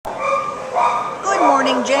Good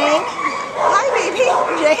morning, Jane. Hi, baby.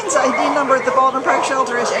 Jane's ID number at the Baldwin Park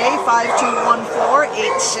Shelter is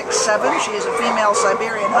A5214867. She is a female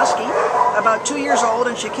Siberian Husky, about 2 years old,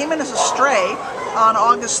 and she came in as a stray on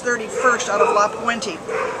August 31st out of Puente.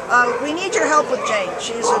 We need your help with Jane.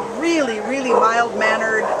 She's a really, really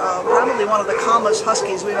mild-mannered, probably one of the calmest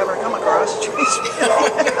Huskies we've ever come across. She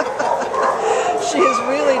is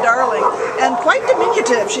really darling and quite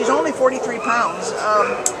diminutive. She's only 43 pounds.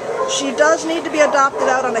 She does need to be adopted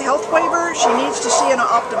out on a health waiver. She needs to see an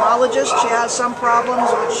ophthalmologist. She has some problems,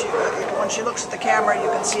 which when she looks at the camera you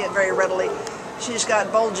can see it very readily. She's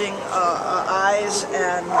got bulging eyes,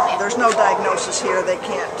 and there's no diagnosis here. They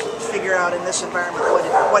can't figure out in this environment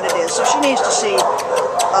what it is. So she needs to see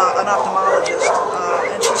an ophthalmologist.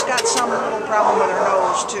 And she's got some little problem with her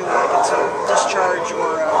nose too, like it's a discharge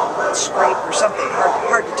or a scrape or something.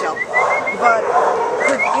 Hard to tell. But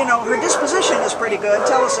her disposition is pretty good.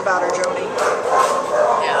 Tell us about her, Joni.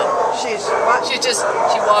 Yeah. She's what? She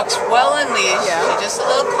walks well in leash. Yeah. She's just a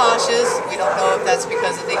little cautious. We don't know if that's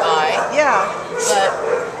because of the eye. Yeah. But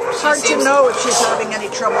hard to know if she's having any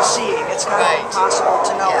trouble seeing. It's kind of impossible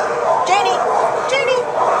to know. Yeah. Janie,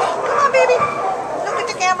 come on, baby. Look at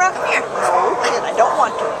the camera. Come here. No, I don't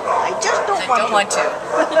want to. I just don't want to.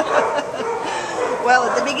 Well,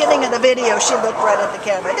 at the beginning of the video, she looked right at the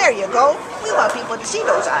camera. There you go. We want people to see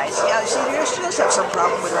those eyes. Yeah, see, she does have some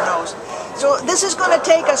problem with her nose. So this is going to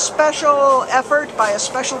take a special effort by a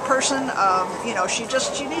special person. She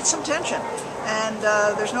needs some attention. And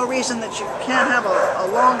there's no reason that you can't have a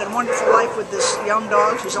long and wonderful life with this young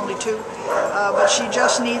dog. She's only 2. But she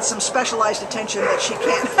just needs some specialized attention that she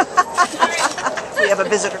can't. We have a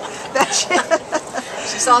visitor.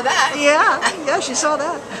 She saw that. Yeah, she saw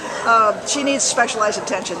that. She needs specialized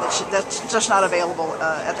attention that's just not available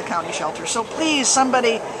at the county shelter. So please,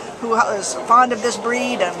 somebody who is fond of this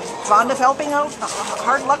breed and fond of helping out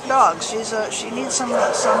hard luck dogs, she needs some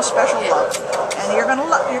special love, and you're gonna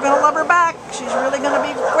love her back. She's really gonna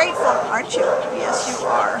be grateful, aren't you? Yes, you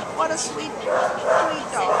are. What a sweet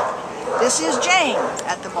dog. This is Jane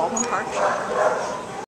at the Baldwin Park Shelter.